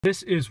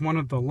This is one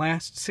of the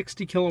last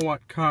 60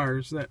 kilowatt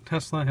cars that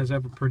Tesla has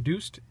ever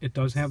produced. It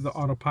does have the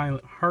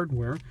Autopilot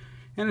hardware,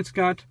 and it's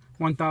got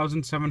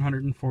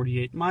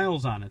 1,748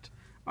 miles on it.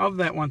 Of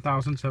that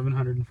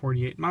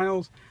 1,748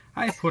 miles,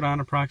 I put on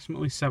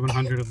approximately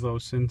 700 of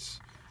those since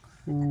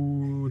a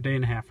day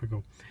and a half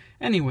ago.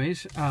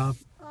 Anyways,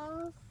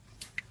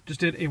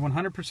 just did a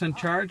 100%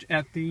 charge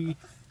at the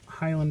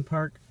Highland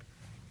Park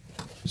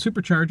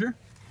supercharger,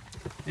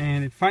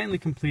 and it finally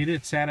completed.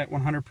 It sat at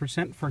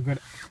 100% for a good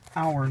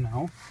hour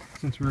now,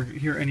 since we were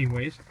here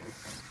anyways,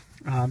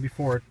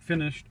 before it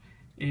finished.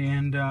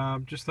 And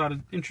just thought it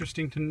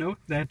interesting to note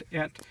that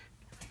at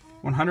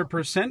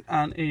 100%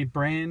 on a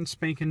brand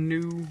spanking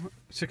new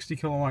 60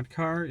 kilowatt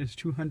car is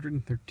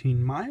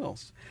 213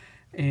 miles.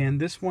 And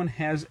this one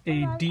has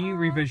a D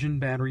revision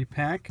battery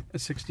pack, a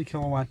 60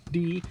 kilowatt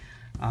D,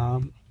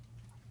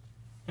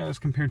 as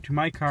compared to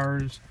my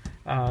car's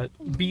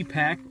B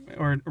pack,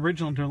 or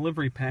original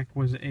delivery pack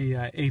was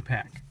a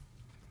pack.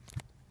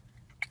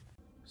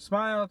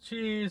 Smile,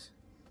 cheese.